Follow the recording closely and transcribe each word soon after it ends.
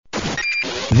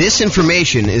This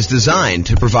information is designed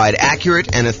to provide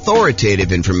accurate and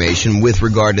authoritative information with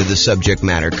regard to the subject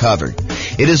matter covered.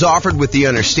 It is offered with the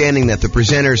understanding that the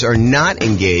presenters are not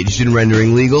engaged in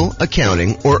rendering legal,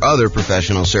 accounting, or other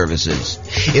professional services.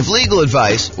 If legal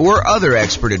advice or other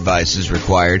expert advice is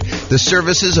required, the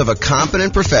services of a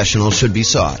competent professional should be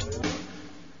sought.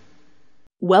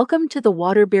 Welcome to the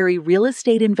Waterbury Real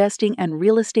Estate Investing and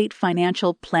Real Estate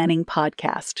Financial Planning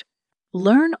Podcast.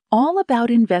 Learn all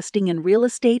about investing in real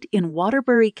estate in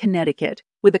Waterbury, Connecticut,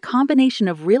 with a combination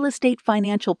of real estate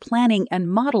financial planning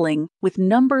and modeling with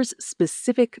numbers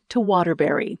specific to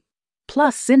Waterbury,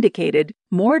 plus syndicated,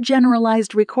 more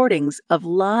generalized recordings of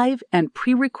live and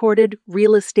pre-recorded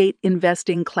real estate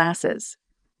investing classes.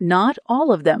 Not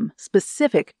all of them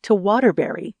specific to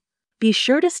Waterbury. Be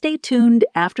sure to stay tuned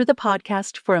after the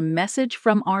podcast for a message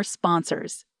from our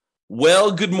sponsors.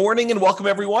 Well, good morning and welcome,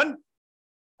 everyone.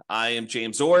 I am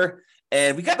James Orr,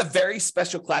 and we got a very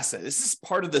special class today. This is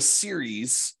part of the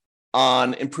series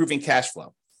on improving cash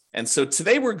flow. And so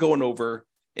today we're going over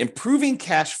improving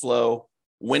cash flow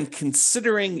when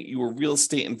considering your real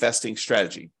estate investing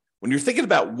strategy. When you're thinking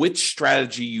about which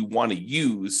strategy you want to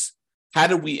use, how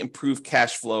do we improve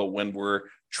cash flow when we're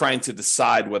trying to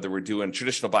decide whether we're doing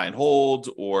traditional buy and hold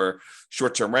or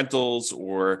short-term rentals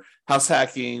or house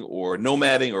hacking or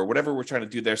nomading or whatever we're trying to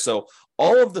do there. So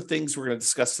all of the things we're going to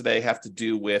discuss today have to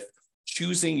do with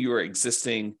choosing your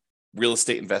existing real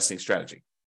estate investing strategy.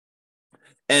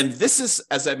 And this is,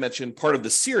 as I mentioned, part of the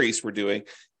series we're doing.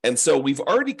 And so we've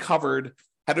already covered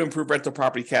how to improve rental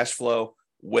property cash flow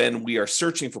when we are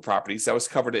searching for properties. That was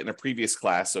covered in a previous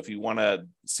class. So if you want to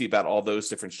see about all those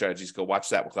different strategies, go watch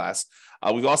that class.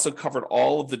 We've also covered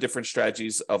all of the different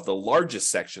strategies of the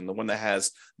largest section, the one that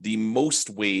has the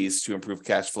most ways to improve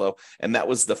cash flow, and that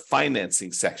was the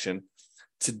financing section.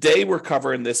 Today, we're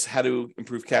covering this, how to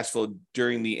improve cash flow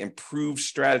during the improved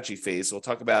strategy phase. So we'll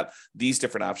talk about these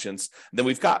different options. And then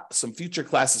we've got some future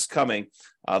classes coming.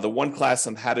 The one class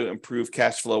on how to improve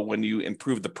cash flow when you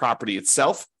improve the property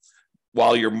itself,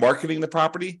 while you're marketing the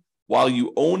property, while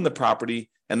you own the property,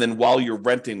 and then while you're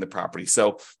renting the property.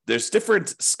 So there's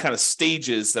different kind of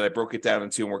stages that I broke it down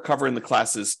into, and we're covering the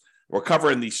classes, we're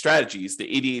covering the strategies, the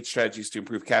 88 strategies to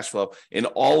improve cash flow in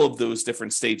all of those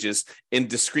different stages in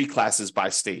discrete classes by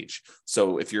stage.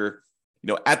 So if you're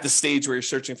at the stage where you're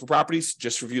searching for properties,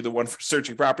 just review the one for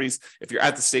searching properties. If you're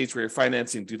at the stage where you're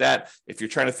financing, do that. If you're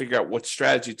trying to figure out what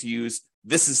strategy to use,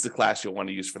 this is the class you'll want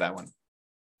to use for that one.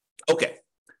 Okay.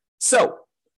 So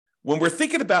when we're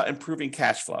thinking about improving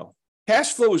cash flow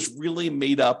is really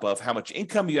made up of how much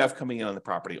income you have coming in on the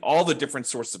property, all the different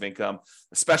sources of income,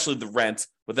 especially the rent,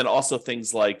 but then also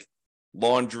things like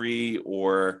laundry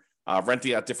or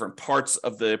renting out different parts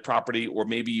of the property, or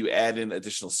maybe you add in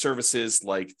additional services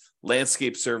like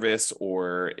landscape service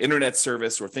or internet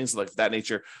service or things like that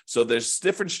nature. So there's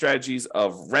different strategies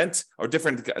of rent or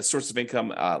different sources of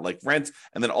income like rent,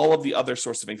 and then all of the other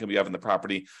sources of income you have in the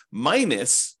property,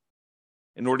 minus,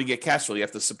 in order to get cash flow, you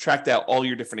have to subtract out all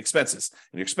your different expenses.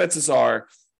 And your expenses are,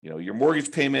 your mortgage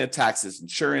payment, taxes,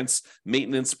 insurance,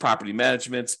 maintenance, property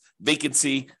management,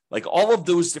 vacancy, like all of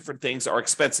those different things are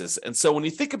expenses. And so when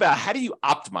you think about how do you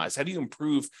optimize, how do you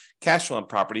improve cash flow on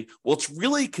property? Well, it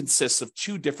really consists of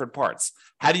two different parts.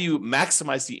 How do you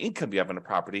maximize the income you have on a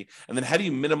property? And then how do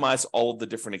you minimize all of the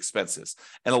different expenses?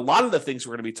 And a lot of the things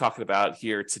we're going to be talking about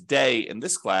here today in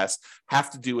this class have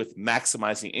to do with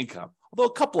maximizing income. Although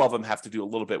a couple of them have to do a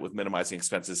little bit with minimizing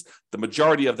expenses, the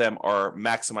majority of them are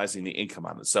maximizing the income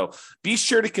on it. So be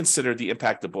sure to consider the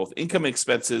impact of both income and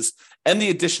expenses and the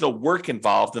additional work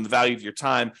involved and the value of your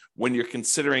time when you're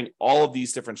considering all of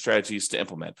these different strategies to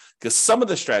implement. Because some of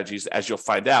the strategies, as you'll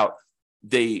find out,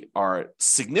 they are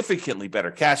significantly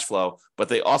better cash flow, but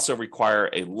they also require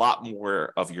a lot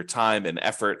more of your time and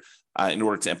effort in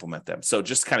order to implement them. So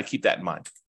just kind of keep that in mind.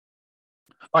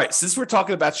 All right, since we're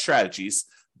talking about strategies,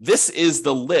 this is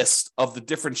the list of the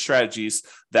different strategies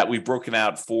that we've broken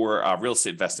out for real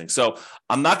estate investing. So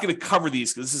I'm not going to cover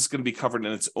these because this is going to be covered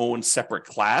in its own separate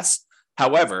class.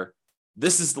 However,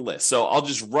 this is the list. So I'll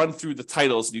just run through the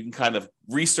titles and you can kind of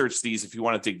research these if you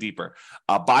want to dig deeper.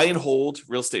 Buy and hold,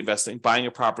 real estate investing, buying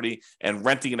a property and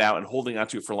renting it out and holding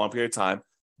onto it for a long period of time.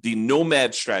 The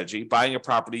nomad strategy, buying a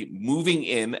property, moving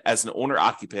in as an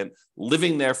owner-occupant,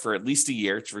 living there for at least a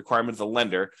year. It's a requirement of the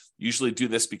lender. Usually do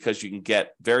this because you can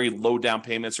get very low down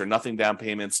payments or nothing down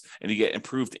payments, and you get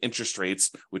improved interest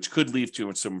rates, which could lead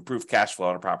to some improved cash flow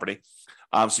on a property.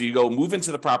 So you go move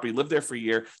into the property, live there for a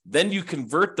year, then you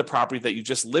convert the property that you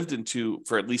just lived into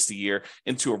for at least a year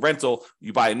into a rental.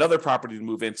 You buy another property to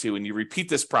move into, and you repeat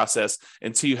this process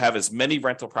until you have as many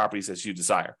rental properties as you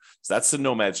desire. So that's the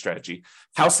nomad strategy.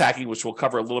 House hacking, which we'll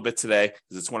cover a little bit today,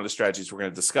 because it's one of the strategies we're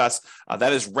going to discuss.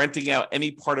 That is renting out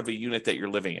any part of a unit that you're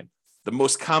living in. The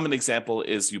most common example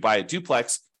is you buy a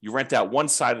duplex, you rent out one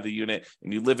side of the unit,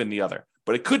 and you live in the other.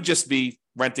 But it could just be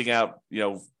renting out,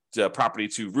 the property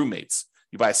to roommates.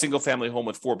 You buy a single family home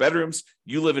with 4 bedrooms,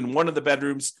 you live in one of the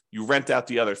bedrooms, you rent out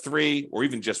the other 3, or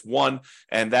even just one,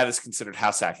 and that is considered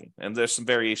house hacking. And there's some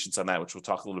variations on that, which we'll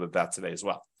talk a little bit about today as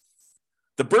well.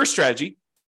 The BRRRR strategy: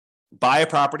 buy a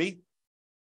property,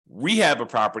 rehab a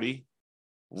property,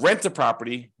 rent a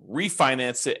property,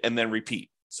 refinance it, and then repeat.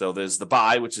 So there's the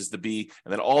buy, which is the B,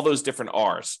 and then all those different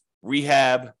R's: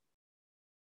 rehab,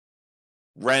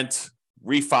 rent,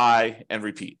 refi, and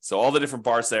repeat. So all the different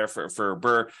bars there for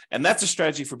BRRRR. And that's a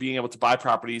strategy for being able to buy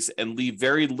properties and leave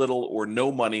very little or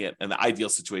no money in the ideal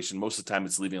situation. Most of the time,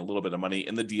 it's leaving a little bit of money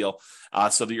in the deal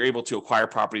so that you're able to acquire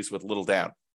properties with little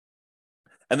down.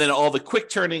 And then all the quick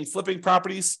turning, flipping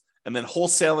properties, and then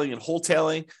wholesaling and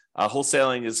wholetailing.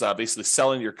 Wholesaling is basically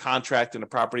selling your contract in a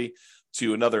property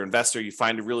to another investor. You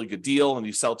find a really good deal and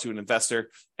you sell to an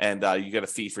investor, and you get a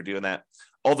fee for doing that.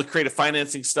 All the creative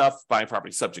financing stuff: buying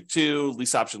property subject to,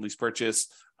 lease option, lease purchase,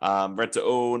 rent to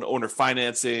own, owner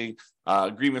financing,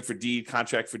 agreement for deed,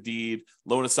 contract for deed,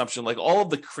 loan assumption, like all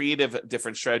of the creative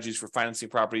different strategies for financing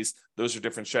properties. Those are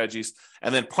different strategies.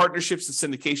 And then partnerships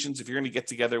and syndications: if you're going to get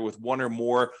together with one or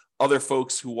more other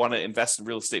folks who want to invest in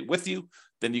real estate with you,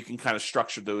 then you can kind of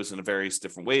structure those in various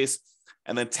different ways.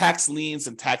 And then tax liens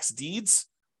and tax deeds: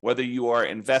 whether you are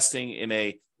investing in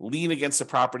a lien against a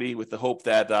property with the hope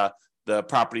that the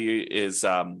property is,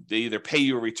 they either pay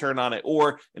you a return on it,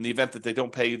 or in the event that they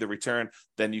don't pay you the return,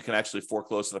 then you can actually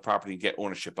foreclose to the property and get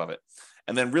ownership of it.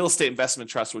 And then real estate investment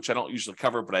trust, which I don't usually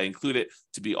cover, but I include it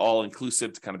to be all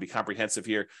inclusive, to kind of be comprehensive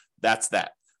here. That's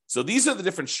that. So these are the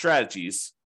different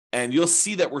strategies. And you'll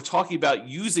see that we're talking about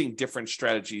using different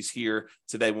strategies here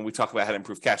today when we talk about how to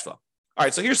improve cash flow. All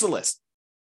right, so here's the list.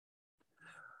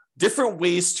 Different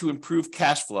ways to improve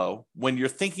cash flow when you're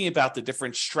thinking about the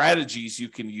different strategies you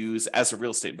can use as a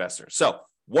real estate investor. So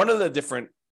one of the different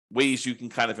ways you can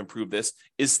kind of improve this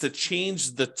is to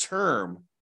change the term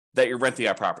that you're renting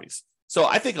out properties. So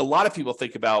I think a lot of people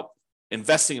think about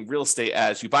investing in real estate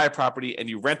as you buy a property and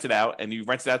you rent it out, and you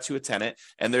rent it out to a tenant,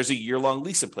 and there's a year-long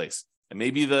lease in place. And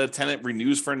maybe the tenant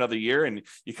renews for another year, and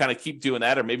you kind of keep doing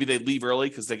that, or maybe they leave early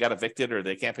because they got evicted or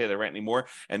they can't pay their rent anymore,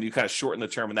 and you kind of shorten the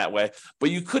term in that way. But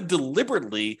you could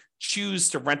deliberately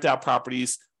choose to rent out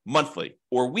properties monthly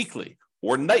or weekly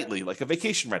or nightly, like a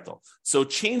vacation rental. So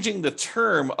changing the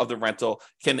term of the rental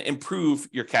can improve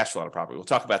your cash flow on a property. We'll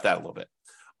talk about that a little bit.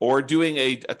 Or doing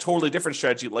a totally different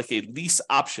strategy, like a lease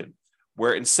option,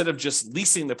 where instead of just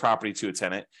leasing the property to a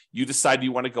tenant, you decide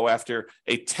you want to go after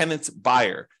a tenant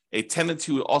buyer, a tenant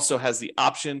who also has the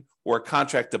option or a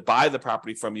contract to buy the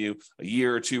property from you a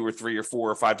year or 2 or 3 or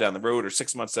 4 or 5 down the road, or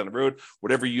 6 months down the road,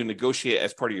 whatever you negotiate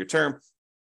as part of your term.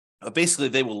 Basically,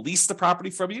 they will lease the property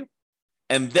from you,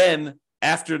 and then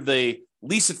after they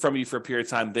lease it from you for a period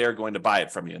of time, they're going to buy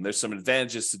it from you. And there's some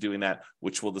advantages to doing that,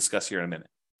 which we'll discuss here in a minute.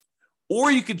 Or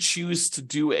you could choose to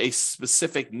do a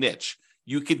specific niche.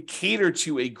 You could cater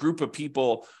to a group of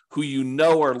people who you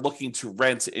know are looking to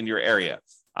rent in your area.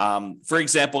 For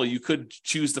example, you could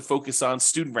choose to focus on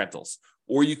student rentals,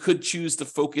 or you could choose to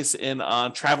focus in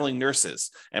on traveling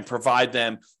nurses and provide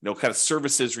them, kind of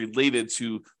services related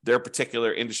to their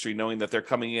particular industry, knowing that they're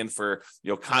coming in for,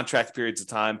 contract periods of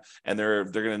time, and they're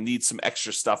going to need some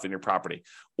extra stuff in your property.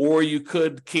 Or you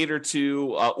could cater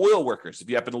to oil workers if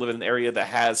you happen to live in an area that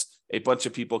has a bunch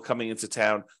of people coming into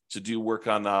town to do work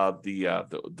on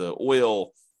the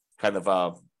oil kind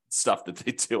of stuff that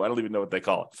they do. I don't even know what they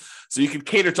call it. So you can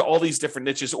cater to all these different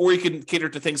niches, or you can cater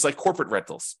to things like corporate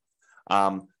rentals.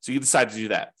 So you decide to do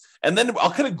that. And then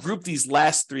I'll kind of group these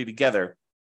last 3 together.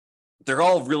 They're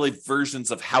all really versions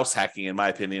of house hacking, in my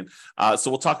opinion. So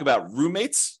we'll talk about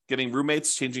roommates, getting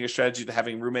roommates, changing a strategy to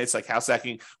having roommates, like house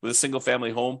hacking with a single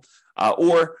family home,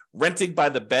 or renting by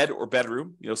the bed or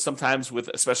bedroom. Sometimes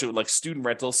especially with like student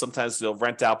rentals, sometimes they'll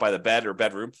rent out by the bed or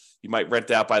bedroom. You might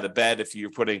rent out by the bed if you're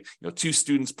putting 2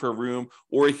 students per room,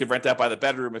 or you could rent out by the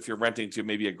bedroom if you're renting to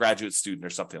maybe a graduate student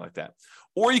or something like that.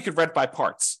 Or you could rent by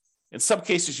parts. In some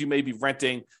cases, you may be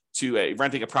renting to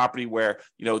renting a property where,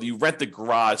 you rent the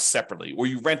garage separately, or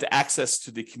you rent access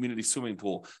to the community swimming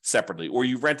pool separately, or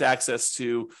you rent access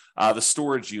to the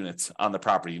storage units on the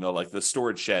property, like the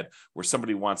storage shed where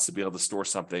somebody wants to be able to store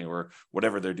something or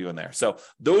whatever they're doing there. So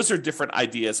those are different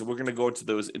ideas, and we're going to go into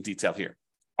those in detail here.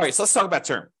 All right, so let's talk about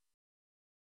term.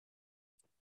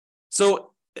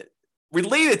 So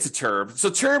related to term, so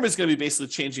term is going to be basically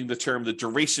changing the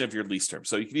duration of your lease term.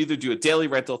 So you can either do a daily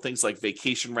rental, things like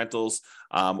vacation rentals,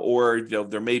 or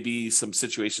there may be some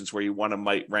situations where you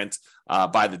might rent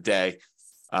by the day,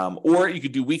 or you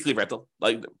could do weekly rental.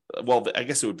 I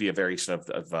guess it would be a variation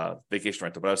of vacation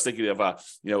rental. But I was thinking of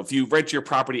if you rent your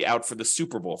property out for the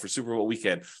Super Bowl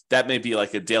weekend, that may be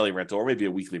like a daily rental or maybe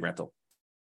a weekly rental.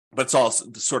 But it's all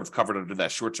sort of covered under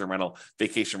that short-term rental,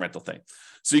 vacation rental thing.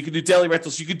 So you can do daily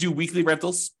rentals. You could do weekly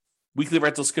rentals. Weekly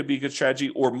rentals could be a good strategy,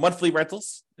 or monthly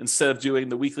rentals. Instead of doing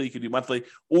the weekly, you could do monthly.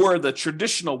 Or the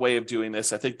traditional way of doing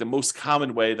this, I think the most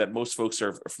common way that most folks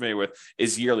are familiar with,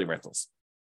 is yearly rentals.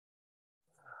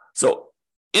 So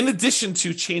in addition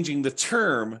to changing the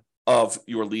term of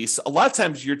your lease, a lot of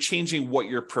times you're changing what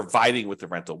you're providing with the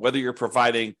rental, whether you're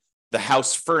providing the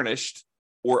house furnished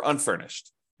or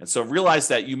unfurnished. And so realize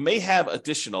that you may have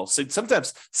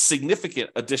sometimes significant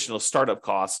additional startup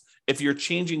costs if you're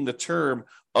changing the term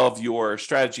of your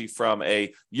strategy from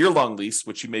a year-long lease,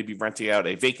 which you may be renting out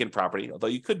a vacant property, although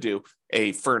you could do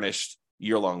a furnished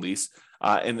year-long lease,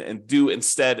 and do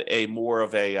instead a more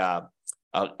of a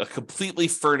completely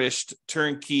furnished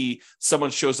turnkey.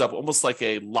 Someone shows up almost like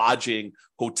a lodging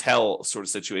hotel sort of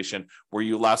situation where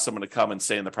you allow someone to come and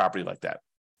stay in the property like that.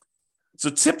 So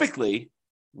typically,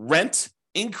 rent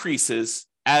increases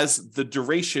as the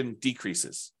duration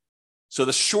decreases. So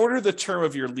the shorter the term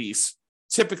of your lease,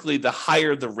 typically the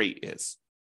higher the rate is.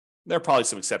 There are probably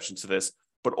some exceptions to this,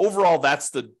 but overall,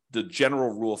 that's the general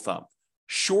rule of thumb.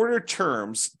 Shorter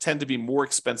terms tend to be more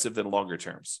expensive than longer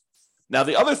terms. Now,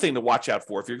 the other thing to watch out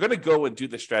for, if you're going to go and do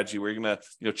this strategy where you're going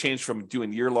to change from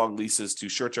doing year-long leases to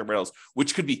short-term rentals,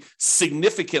 which could be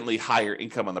significantly higher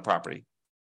income on the property,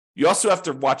 you also have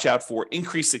to watch out for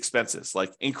increased expenses,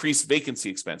 like increased vacancy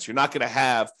expense. You're not going to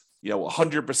have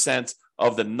 100%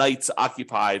 of the nights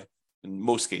occupied in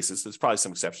most cases. There's probably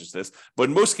some exceptions to this, but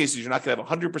in most cases, you're not going to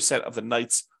have 100% of the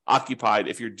nights occupied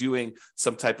if you're doing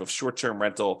some type of short-term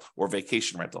rental or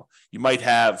vacation rental. You might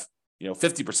have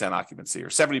 50% occupancy or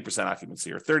 70%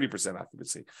 occupancy or 30%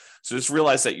 occupancy. So just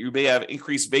realize that you may have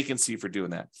increased vacancy for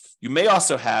doing that. You may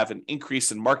also have an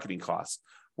increase in marketing costs.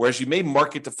 Whereas you may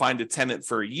market to find a tenant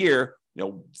for a year,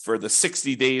 for the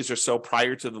 60 days or so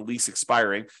prior to the lease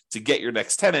expiring to get your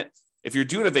next tenant. If you're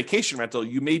doing a vacation rental,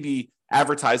 you may be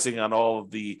advertising on all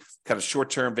of the kind of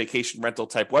short-term vacation rental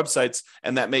type websites,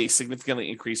 and that may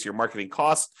significantly increase your marketing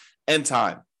costs and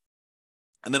time.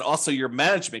 And then also your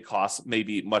management costs may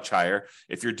be much higher.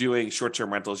 If you're doing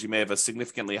short-term rentals, you may have a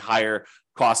significantly higher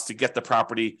cost to get the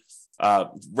property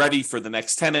ready for the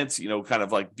next tenants, kind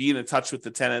of like being in touch with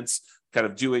the tenants, kind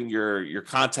of doing your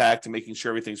contact and making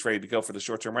sure everything's ready to go for the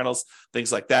short-term rentals. Things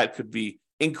like that could be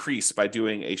increased by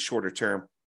doing a shorter term.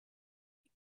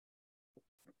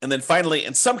 And then finally,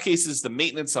 in some cases, the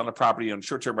maintenance on a property on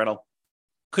short-term rental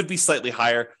could be slightly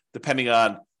higher depending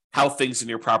on how things in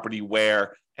your property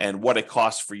wear and what it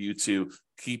costs for you to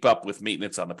keep up with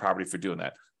maintenance on the property for doing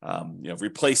that.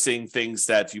 Replacing things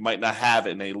that you might not have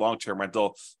in a long-term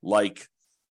rental, like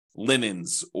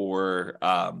linens or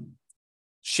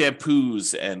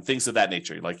shampoos and things of that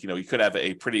nature. Like, you could have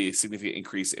a pretty significant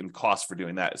increase in cost for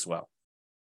doing that as well.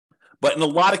 But in a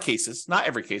lot of cases, not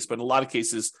every case, but in a lot of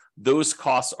cases, those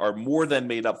costs are more than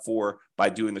made up for by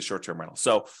doing the short-term rental.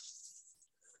 So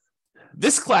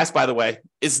this class, by the way,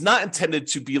 is not intended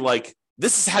to be like,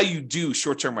 this is how you do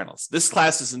short-term rentals. This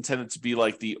class is intended to be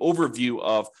like the overview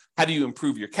of how do you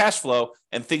improve your cash flow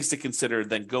and things to consider,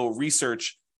 then go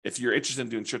research. If you're interested in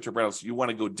doing short-term rentals, you want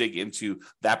to go dig into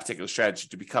that particular strategy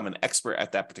to become an expert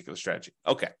at that particular strategy.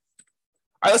 Okay. All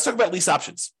right, let's talk about lease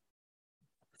options.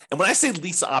 And when I say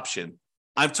lease option,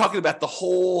 I'm talking about the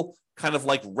whole kind of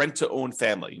like rent-to-own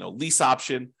family. Lease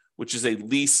option, which is a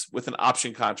lease with an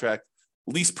option contract.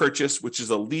 Lease purchase, which is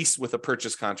a lease with a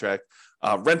purchase contract.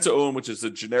 Rent-to-own, which is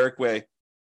a generic way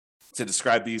to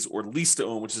describe these, or lease to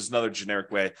own, which is another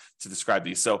generic way to describe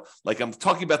these. So like I'm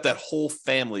talking about that whole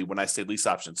family when I say lease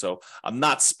option. So I'm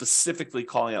not specifically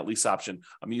calling out lease option.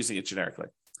 I'm using it generically.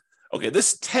 Okay,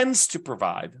 this tends to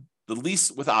provide the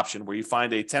lease with option where you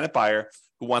find a tenant buyer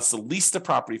who wants to lease the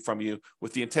property from you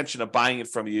with the intention of buying it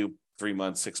from you 3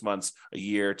 months, 6 months, a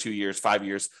year, 2 years, 5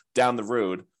 years down the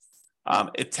road.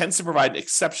 It tends to provide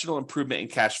exceptional improvement in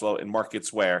cash flow in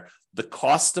markets where the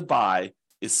cost to buy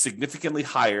is significantly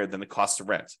higher than the cost to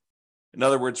rent. In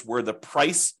other words, where the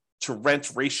price to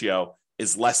rent ratio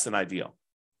is less than ideal.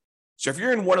 So if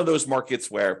you're in one of those markets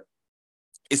where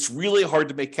it's really hard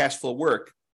to make cash flow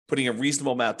work, putting a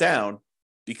reasonable amount down,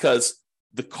 because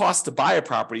the cost to buy a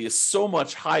property is so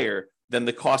much higher than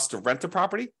the cost to rent a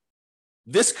property,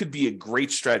 this could be a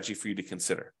great strategy for you to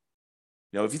consider.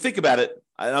 If you think about it,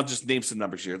 and I'll just name some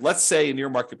numbers here. Let's say in your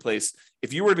marketplace,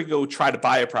 if you were to go try to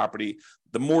buy a property,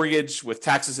 the mortgage with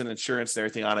taxes and insurance and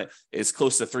everything on it is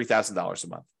close to $3,000 a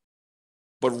month.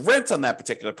 But rent on that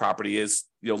particular property is,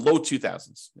 low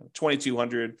 2000s,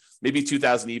 2,200, maybe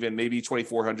 2,000 even, maybe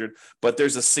 2,400. But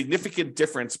there's a significant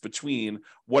difference between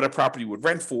what a property would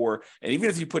rent for, and even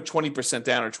if you put 20%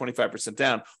 down or 25%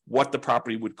 down, what the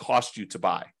property would cost you to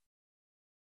buy.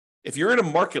 If you're in a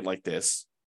market like this,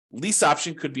 lease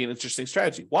option could be an interesting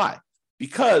strategy. Why?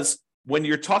 Because when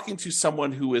you're talking to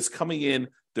someone who is coming in,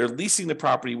 they're leasing the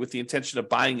property with the intention of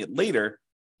buying it later,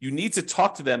 you need to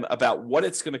talk to them about what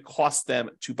it's going to cost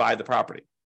them to buy the property.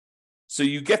 So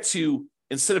you get to,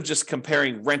 instead of just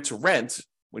comparing rent to rent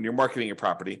when you're marketing your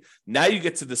property, now you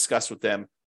get to discuss with them,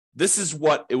 this is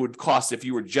what it would cost if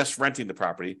you were just renting the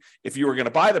property. If you were going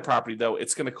to buy the property, though,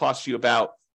 it's going to cost you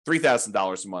about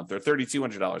 $3,000 a month or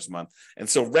 $3,200 a month. And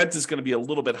so rent is going to be a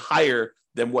little bit higher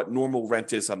than what normal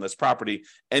rent is on this property,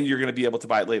 and you're going to be able to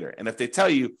buy it later. And if they tell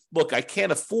you, look, I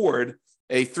can't afford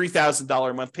a $3,000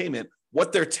 a month payment,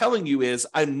 what they're telling you is,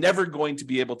 I'm never going to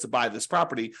be able to buy this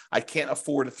property. I can't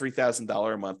afford a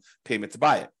 $3,000 a month payment to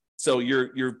buy it. So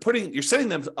you're setting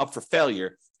them up for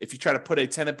failure if you try to put a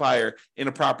tenant buyer in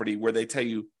a property where they tell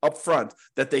you up front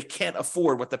that they can't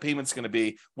afford what the payment's going to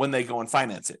be when they go and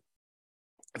finance it.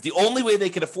 If the only way they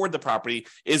can afford the property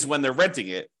is when they're renting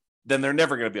it, then they're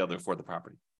never going to be able to afford the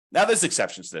property. Now, there's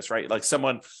exceptions to this, right? Like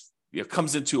someone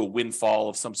comes into a windfall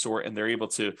of some sort and they're able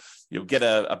to get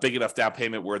a big enough down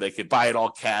payment where they could buy it all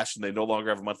cash and they no longer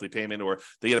have a monthly payment, or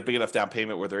they get a big enough down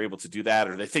payment where they're able to do that,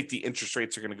 or they think the interest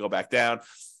rates are going to go back down.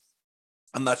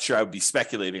 I'm not sure I would be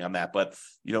speculating on that, but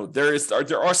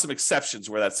there are some exceptions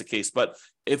where that's the case. But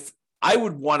if I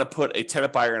would want to put a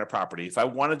tenant buyer in a property, if I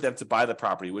wanted them to buy the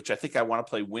property, which I think I want to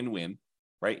play win-win,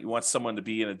 right? You want someone to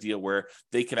be in a deal where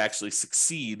they can actually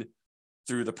succeed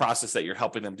through the process that you're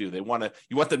helping them do. You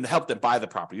want them to help them buy the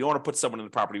property. You don't want to put someone in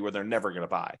the property where they're never going to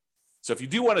buy. So if you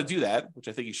do want to do that, which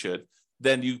I think you should,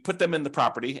 then you put them in the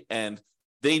property and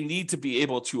they need to be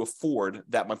able to afford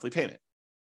that monthly payment.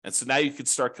 And so now you can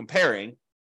start comparing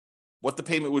what the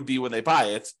payment would be when they buy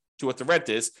it to what the rent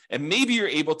is, and maybe you're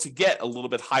able to get a little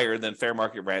bit higher than fair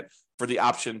market rent for the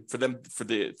option for them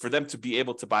to be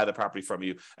able to buy the property from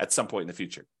you at some point in the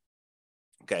future.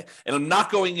 Okay, and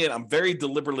I'm very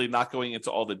deliberately not going into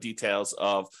all the details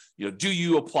of, do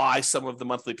you apply some of the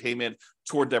monthly payment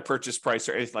toward their purchase price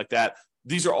or anything like that.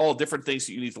 These are all different things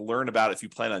that you need to learn about if you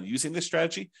plan on using this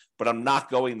strategy, but I'm not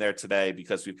going there today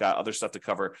because we've got other stuff to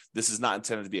cover. This is not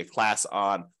intended to be a class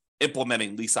on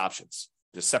implementing lease options.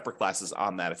 There's separate classes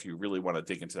on that if you really want to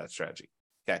dig into that strategy.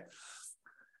 Okay.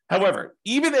 However,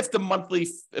 even if the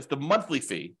monthly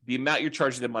fee, the amount you're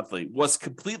charging them monthly, was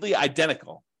completely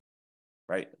identical,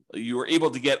 right? You were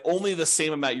able to get only the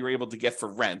same amount you were able to get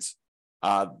for rent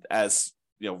as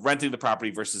renting the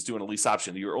property versus doing a lease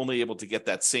option. You're only able to get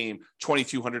that same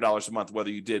 $2,200 a month, whether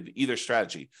you did either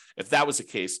strategy. If that was the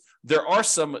case, there are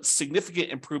some significant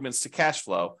improvements to cash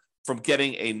flow from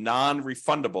getting a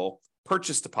non-refundable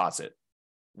purchase deposit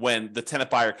when the tenant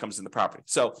buyer comes in the property.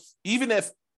 So even if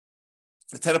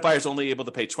the tenant buyer is only able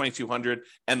to pay $2,200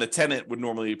 and the tenant would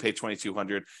normally pay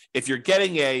 $2,200, if you're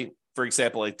getting for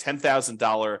example, a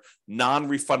 $10,000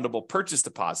 non-refundable purchase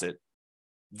deposit,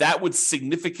 that would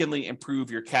significantly improve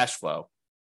your cash flow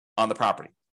on the property.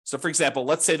 So for example,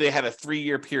 let's say they had a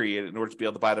 3-year period in order to be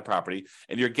able to buy the property,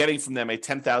 and you're getting from them a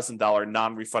 $10,000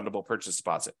 non-refundable purchase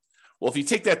deposit. Well, if you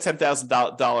take that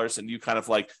 $10,000 and you kind of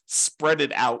spread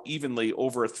it out evenly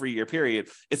over a 3-year period,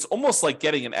 it's almost like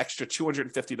getting an extra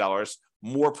 $250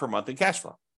 more per month in cash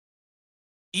flow.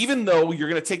 Even though you're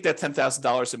going to take that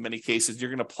 $10,000 in many cases, you're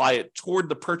going to apply it toward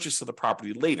the purchase of the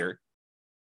property later.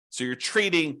 So you're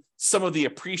trading some of the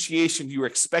appreciation you were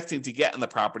expecting to get in the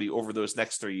property over those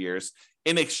next 3 years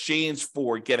in exchange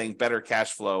for getting better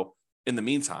cash flow in the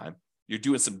meantime. You're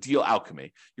doing some deal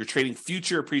alchemy. You're trading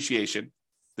future appreciation,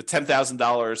 the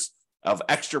 $10,000 of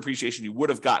extra appreciation you would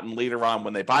have gotten later on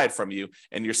when they buy it from you,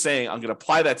 and you're saying, I'm going to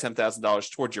apply that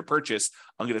 $10,000 towards your purchase.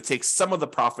 I'm going to take some of the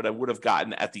profit I would have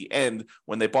gotten at the end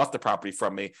when they bought the property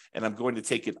from me, and I'm going to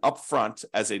take it up front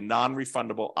as a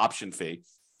non-refundable option fee,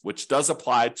 which does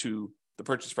apply to the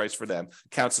purchase price for them,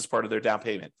 counts as part of their down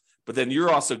payment. But then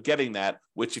you're also getting that,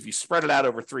 which if you spread it out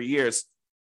over 3 years,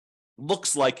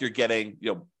 looks like you're getting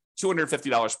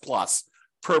 $250 plus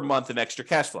per month in extra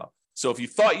cash flow. So if you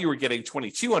thought you were getting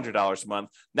 $2,200 a month,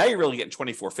 now you're really getting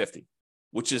 $2,450,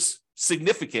 which is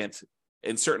significant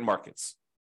in certain markets,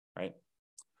 right?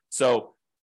 So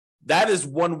that is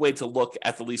one way to look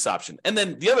at the lease option. And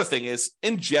then the other thing is,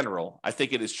 in general, I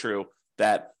think it is true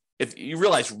that if you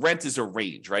realize rent is a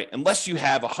range, right? Unless you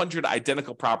have 100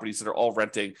 identical properties that are all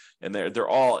renting and they're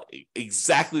all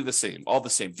exactly the same, all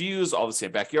the same views, all the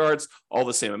same backyards, all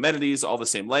the same amenities, all the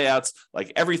same layouts,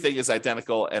 like everything is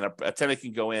identical, and a tenant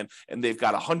can go in and they've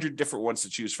got 100 different ones to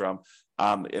choose from.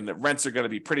 And the rents are going to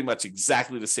be pretty much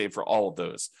exactly the same for all of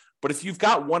those. But if you've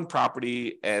got one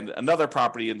property and another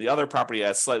property, and the other property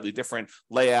has slightly different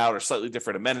layout or slightly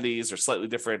different amenities or slightly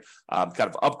different kind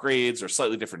of upgrades or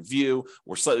slightly different view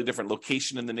or slightly different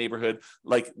location in the neighborhood,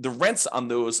 like the rents on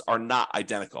those are not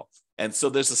identical. And so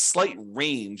there's a slight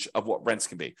range of what rents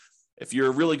can be. If you're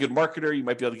a really good marketer, you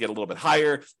might be able to get a little bit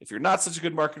higher. If you're not such a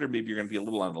good marketer, maybe you're going to be a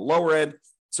little on the lower end.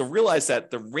 So realize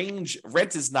that the range,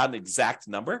 rent is not an exact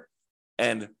number,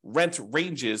 and rent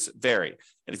ranges vary.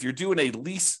 And if you're doing a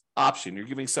lease option, you're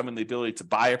giving someone the ability to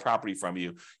buy a property from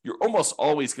you, you're almost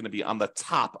always going to be on the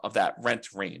top of that rent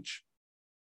range.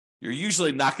 You're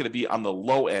usually not going to be on the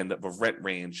low end of a rent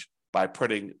range by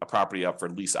putting a property up for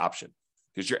lease option,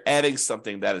 because you're adding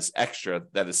something that is extra,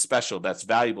 that is special, that's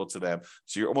valuable to them.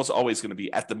 So you're almost always going to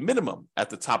be at the minimum at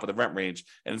the top of the rent range.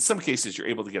 And in some cases, you're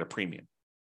able to get a premium.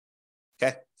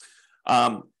 Okay.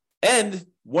 And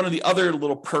one of the other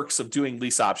little perks of doing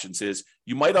lease options is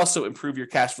you might also improve your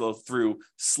cash flow through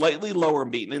slightly lower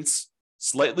maintenance,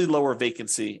 slightly lower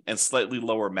vacancy, and slightly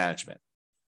lower management.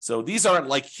 So these aren't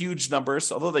like huge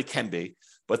numbers, although they can be,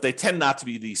 but they tend not to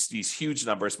be these huge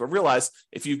numbers. But realize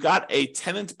if you've got a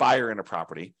tenant buyer in a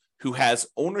property who has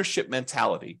ownership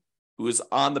mentality, who is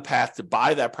on the path to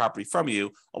buy that property from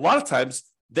you, a lot of times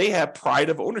they have pride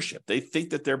of ownership. They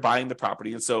think that they're buying the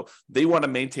property, and so they want to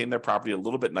maintain their property a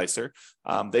little bit nicer.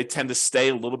 They tend to stay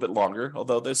a little bit longer,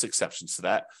 although there's exceptions to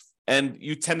that. And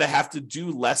you tend to have to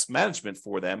do less management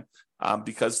for them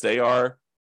because they are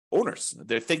owners.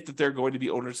 They think that they're going to be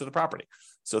owners of the property.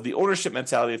 So the ownership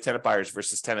mentality of tenant buyers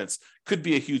versus tenants could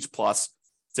be a huge plus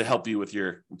to help you with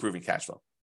your improving cash flow.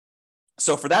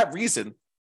 So for that reason,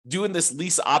 doing this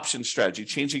lease option strategy,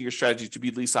 changing your strategy to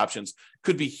be lease options,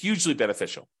 could be hugely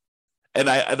beneficial. And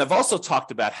I've also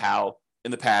talked about how in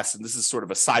the past, and this is sort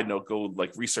of a side note, go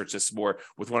like research this more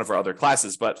with one of our other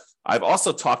classes, but I've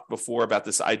also talked before about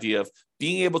this idea of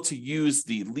being able to use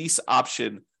the lease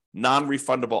option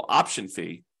non-refundable option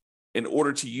fee in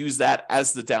order to use that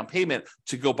as the down payment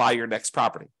to go buy your next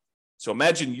property. So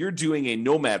imagine you're doing a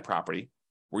nomad property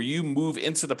where you move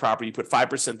into the property, you put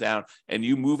 5% down, and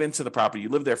you move into the property, you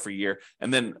live there for a year.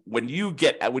 And then when you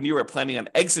are planning on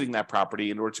exiting that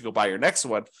property in order to go buy your next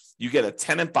one, you get a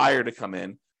tenant buyer to come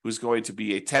in who's going to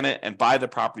be a tenant and buy the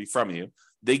property from you.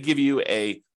 They give you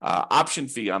a option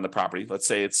fee on the property. Let's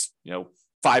say it's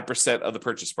 5% of the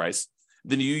purchase price.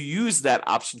 Then you use that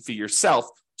option fee yourself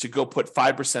to go put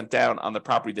 5% down on the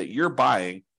property that you're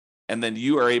buying, and then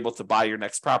you are able to buy your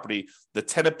next property. The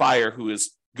tenant buyer who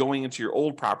is going into your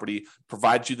old property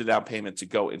provides you the down payment to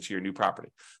go into your new property.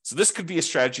 So this could be a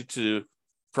strategy to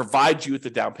provide you with the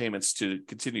down payments to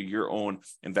continue your own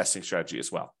investing strategy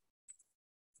as well.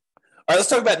 All right, let's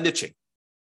talk about niching.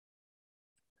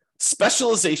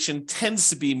 Specialization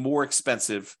tends to be more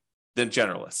expensive than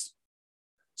generalists.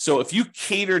 So if you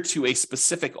cater to a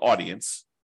specific audience,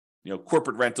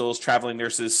 corporate rentals, traveling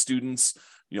nurses, students,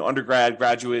 undergrad,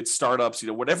 graduates, startups,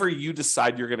 whatever you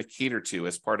decide you're going to cater to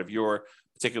as part of your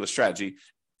particular strategy,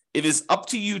 it is up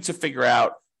to you to figure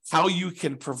out how you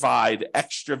can provide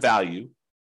extra value,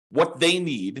 what they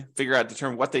need,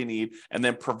 determine what they need, and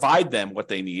then provide them what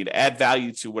they need, add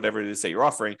value to whatever it is that you're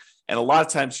offering. And a lot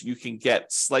of times you can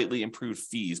get slightly improved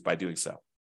fees by doing so.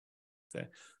 Okay.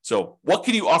 So what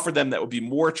can you offer them that would be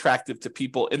more attractive to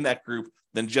people in that group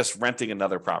than just renting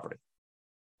another property?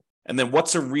 And then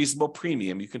what's a reasonable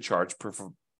premium you can charge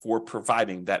for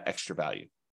providing that extra value?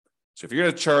 So if you're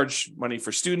going to charge money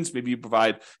for students, maybe you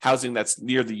provide housing that's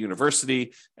near the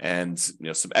university and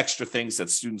some extra things that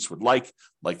students would like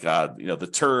the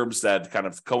terms that kind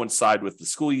of coincide with the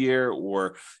school year,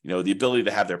 or the ability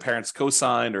to have their parents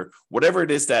co-sign, or whatever it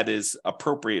is that is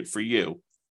appropriate for you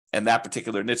and that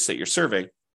particular niche that you're serving.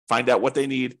 Find out what they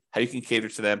need, how you can cater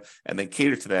to them, and then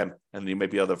cater to them, and you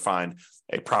might be able to find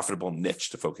a profitable niche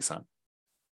to focus on.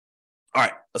 All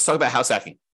right, let's talk about house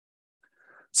hacking.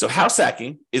 So house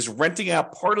hacking is renting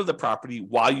out part of the property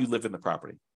while you live in the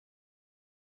property.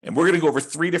 And we're going to go over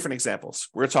 3 different examples.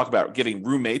 We're going to talk about getting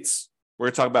roommates. We're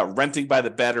going to talk about renting by the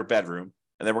bed or bedroom.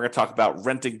 And then we're going to talk about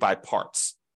renting by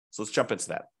parts. So let's jump into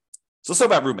that. So let's talk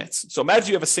about roommates. So imagine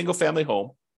you have a single family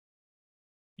home.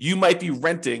 You might be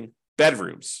renting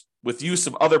bedrooms with use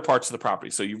of other parts of the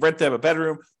property. So you rent them a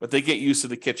bedroom, but they get use of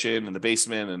the kitchen and the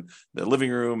basement and the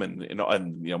living room and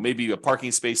maybe a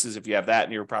parking spaces if you have that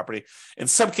in your property. In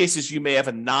some cases, you may have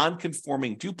a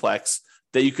non-conforming duplex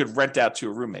that you could rent out to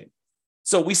a roommate.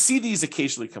 So we see these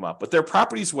occasionally come up, but they're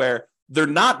properties where they're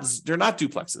not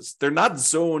duplexes. They're not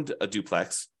zoned a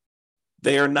duplex.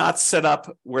 They are not set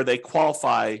up where they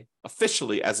qualify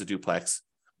officially as a duplex,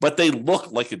 but they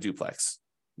look like a duplex.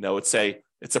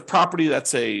 It's a property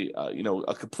that's a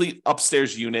complete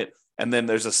upstairs unit, and then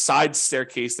there's a side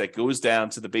staircase that goes down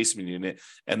to the basement unit,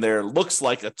 and there looks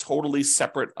like a totally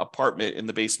separate apartment in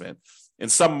the basement. In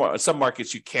some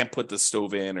markets, you can't put the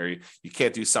stove in, or you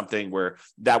can't do something where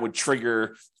that would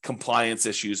trigger compliance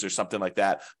issues or something like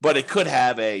that. But it could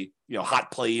have a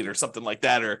hot plate or something like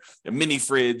that, or a mini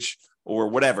fridge or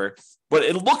whatever. But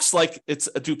it looks like it's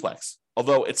a duplex,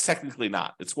 although it's technically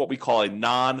not. It's what we call a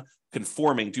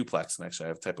non-conforming duplex. And actually, I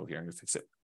have a typo here. I'm going to fix it.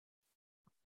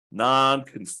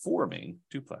 Non-conforming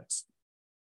duplex.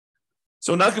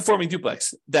 So non-conforming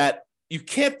duplex that you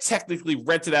can't technically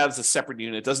rent it out as a separate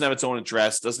unit. It doesn't have its own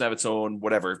address, doesn't have its own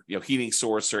whatever, heating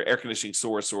source or air conditioning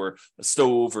source or a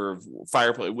stove or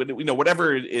fireplace,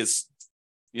 whatever it is,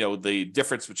 the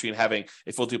difference between having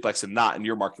a full duplex and not in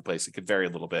your marketplace. It could vary a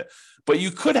little bit, but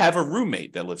you could have a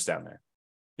roommate that lives down there.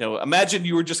 Imagine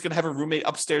you were just going to have a roommate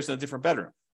upstairs in a different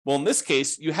bedroom. Well, in this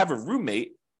case, you have a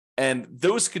roommate, and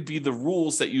those could be the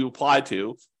rules that you apply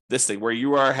to this thing where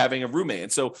you are having a roommate.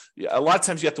 And so a lot of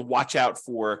times you have to watch out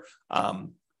for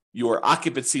your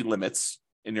occupancy limits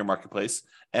in your marketplace,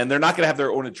 and they're not going to have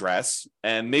their own address.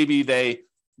 And maybe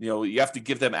you have to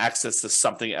give them access to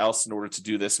something else in order to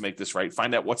do this, make this right.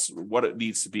 Find out what it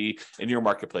needs to be in your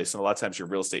marketplace. And a lot of times your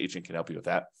real estate agent can help you with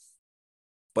that.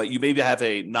 But you maybe have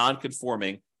a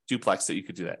non-conforming duplex that you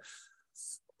could do that.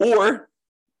 Or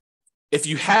if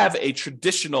you have a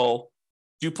traditional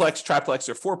duplex, triplex,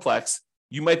 or fourplex,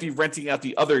 you might be renting out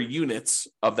the other units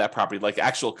of that property, like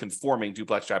actual conforming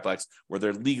duplex, triplex, where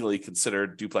they're legally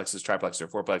considered duplexes, triplexes, or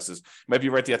fourplexes. You might be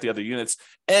renting out the other units.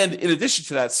 And in addition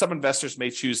to that, some investors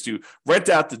may choose to rent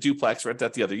out the duplex, rent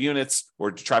out the other units,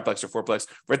 or triplex or fourplex,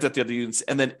 rent out the other units.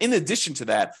 And then in addition to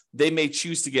that, they may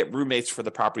choose to get roommates for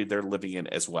the property they're living in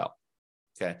as well.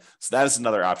 Okay, so that is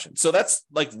another option. So that's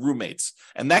like roommates.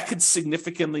 And that could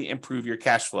significantly improve your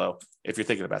cash flow if you're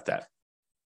thinking about that.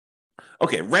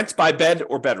 Okay, rent by bed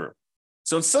or bedroom.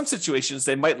 So in some situations,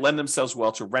 they might lend themselves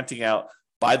well to renting out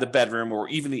by the bedroom or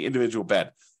even the individual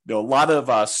bed. A lot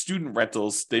of student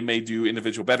rentals, they may do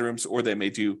individual bedrooms, or they may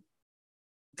do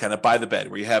kind of by the bed,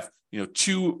 where you have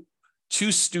two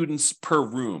students per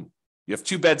room. You have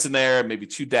two beds in there, maybe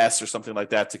two desks or something like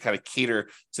that to kind of cater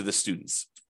to the students.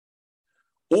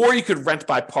 Or you could rent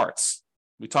by parts.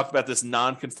 We talked about this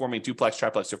non-conforming duplex,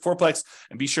 triplex, or fourplex,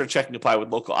 and be sure to check and apply with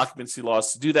local occupancy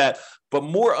laws to do that. But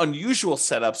more unusual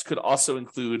setups could also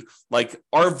include like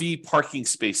RV parking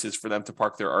spaces for them to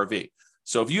park their RV.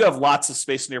 So if you have lots of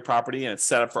space in your property and it's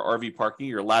set up for RV parking,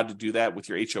 you're allowed to do that with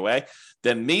your HOA,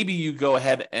 then maybe you go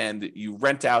ahead and you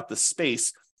rent out the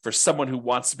space for someone who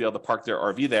wants to be able to park their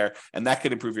RV there, and that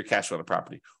could improve your cash flow on the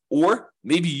property. Or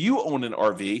maybe you own an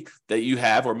RV that you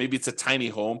have, or maybe it's a tiny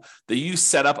home that you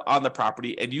set up on the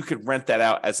property, and you could rent that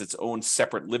out as its own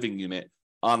separate living unit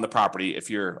on the property if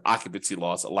your occupancy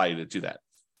laws allow you to do that.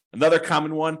 Another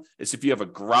common one is if you have a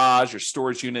garage or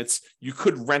storage units, you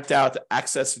could rent out the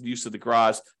access and use of the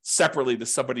garage separately to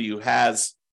somebody who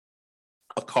has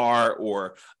a car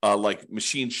or like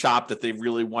machine shop that they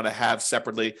really want to have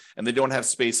separately, and they don't have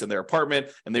space in their apartment,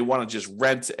 and they want to just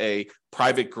rent a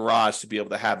private garage to be able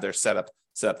to have their setup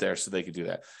there, so they can do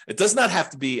that. It does not have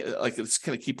to be like, it's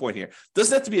kind of key point here. It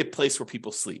doesn't have to be a place where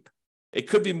people sleep. It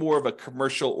could be more of a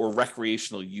commercial or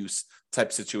recreational use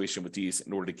type situation with these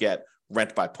in order to get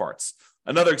rent by parts.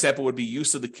 Another example would be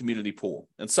use of the community pool.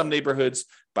 In some neighborhoods,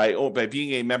 by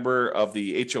being a member of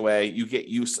the HOA, you get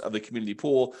use of the community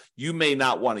pool. You may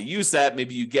not want to use that.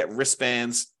 Maybe you get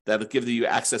wristbands that'll give you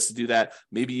access to do that.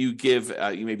 Maybe you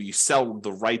maybe you sell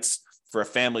the rights for a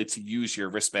family to use your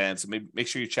wristbands. And maybe make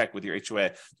sure you check with your HOA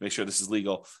to make sure this is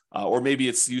legal. Or maybe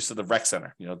it's use of the rec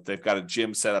center. They've got a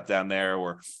gym set up down there,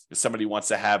 or if somebody wants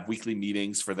to have weekly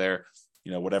meetings for their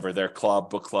whatever, their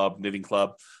club, book club, knitting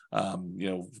club,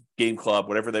 game club,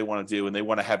 whatever they want to do, and they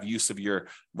want to have use of your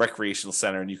recreational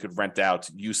center, and you could rent out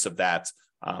use of that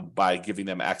by giving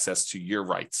them access to your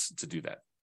rights to do that.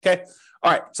 Okay.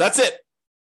 All right. So that's it.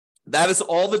 That is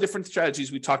all the different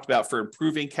strategies we talked about for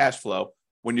improving cash flow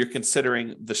when you're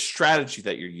considering the strategy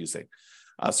that you're using.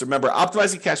 So remember,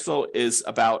 optimizing cash flow is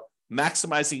about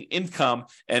maximizing income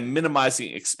and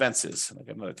minimizing expenses. I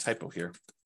got another typo here.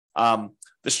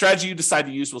 The strategy you decide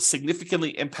to use will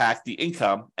significantly impact the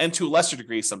income and, to a lesser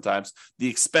degree, sometimes the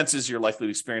expenses you're likely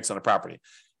to experience on a property.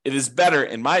 It is better,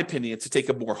 in my opinion, to take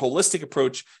a more holistic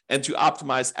approach and to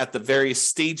optimize at the various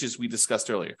stages we discussed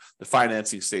earlier: the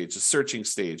financing stage, the searching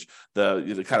stage,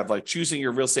 the kind of like choosing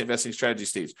your real estate investing strategy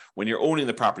stage, when you're owning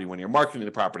the property, when you're marketing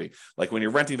the property, like when you're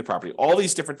renting the property, all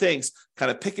these different things. Kind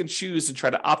of pick and choose and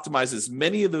try to optimize as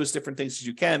many of those different things as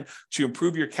you can to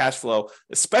improve your cash flow,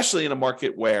 especially in a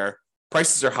market where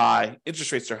prices are high,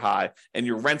 interest rates are high, and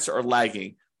your rents are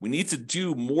lagging. We need to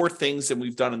do more things than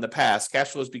we've done in the past. Cash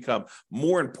flow has become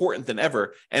more important than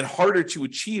ever and harder to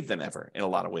achieve than ever in a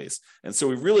lot of ways. And so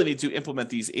we really need to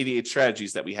implement these 88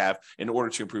 strategies that we have in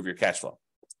order to improve your cash flow.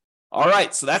 All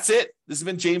right, so that's it. This has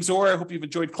been James Orr. I hope you've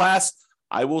enjoyed class.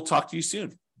 I will talk to you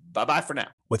soon. Bye-bye for now.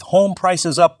 With home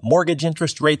prices up, mortgage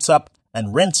interest rates up,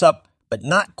 and rents up, but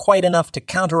not quite enough to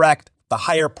counteract the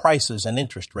higher prices and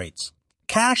interest rates,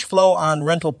 cash flow on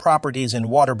rental properties in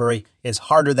Waterbury is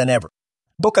harder than ever.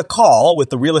 Book a call with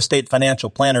the Real Estate Financial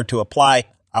Planner to apply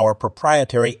our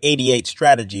proprietary 88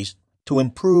 strategies to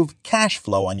improve cash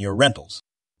flow on your rentals.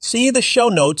 See the show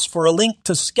notes for a link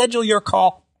to schedule your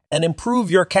call and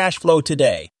improve your cash flow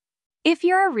today. If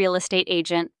you're a real estate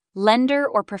agent, lender,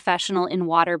 or professional in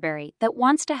Waterbury that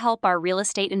wants to help our real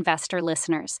estate investor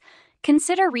listeners,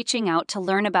 consider reaching out to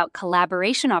learn about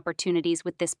collaboration opportunities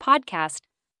with this podcast.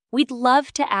 We'd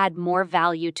love to add more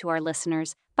value to our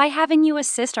listeners by having you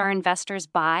assist our investors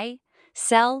buy,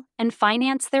 sell, and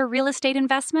finance their real estate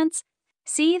investments.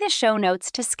 See the show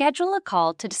notes to schedule a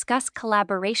call to discuss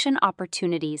collaboration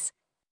opportunities.